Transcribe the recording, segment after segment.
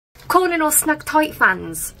Calling all snug tight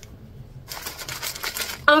fans.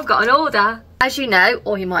 I've got an order. As you know,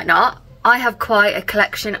 or you might not, I have quite a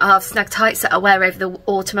collection of snug tights that I wear over the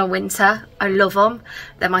autumn and winter. I love them.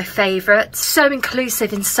 They're my favourite. So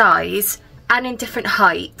inclusive in size and in different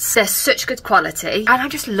heights. They're such good quality, and I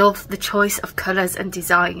just love the choice of colours and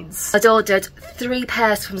designs. I'd ordered 3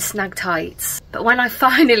 pairs from Snug Tights, but when I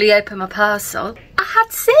finally opened my parcel, I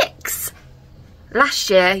had 6. Last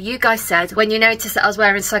year, you guys said when you noticed that I was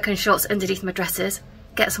wearing cycling shorts underneath my dresses,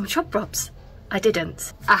 get some Chub rubs. I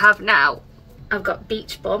didn't. I have now. I've got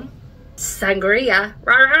beach bum, sangria,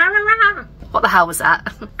 rah, rah, rah, rah, rah. What the hell was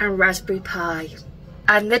that? And raspberry pie.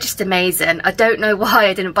 And they're just amazing. I don't know why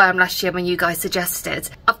I didn't buy them last year when you guys suggested.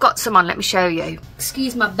 I've got some on, let me show you.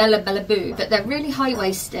 Excuse my bella boo, but they're really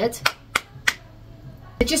high-waisted.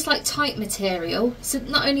 They're just like tight material, so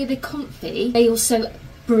not only are they comfy, they also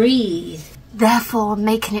breathe. Therefore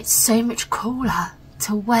making it so much cooler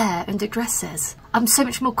to wear under dresses. I'm so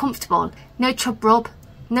much more comfortable. No chub rub,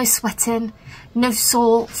 no sweating, no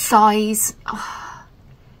sore thighs. Oh.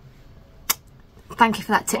 Thank you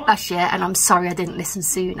for that tip last year, and I'm sorry I didn't listen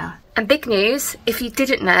sooner. And big news, if you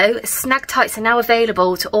didn't know, Snug Tights are now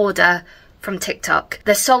available to order from TikTok.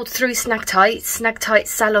 They're sold through Snug Tights. Snug Tights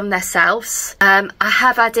sell them themselves. I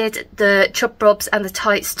have added the chub rubs and the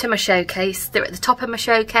tights to my showcase. They're at the top of my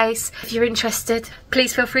showcase. If you're interested,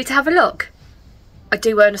 please feel free to have a look. I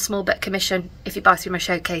do earn a small bit of commission if you buy through my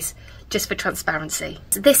showcase, just for transparency.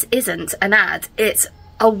 So this isn't an ad, it's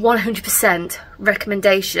a 100%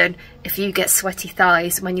 recommendation if you get sweaty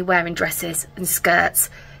thighs when you're wearing dresses and skirts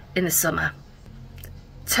in the summer.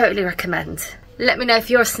 Totally recommend. Let me know if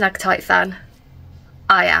you're a Snug Tight fan.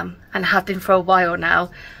 I am, and have been for a while now.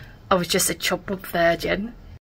 I was just a chub rub virgin.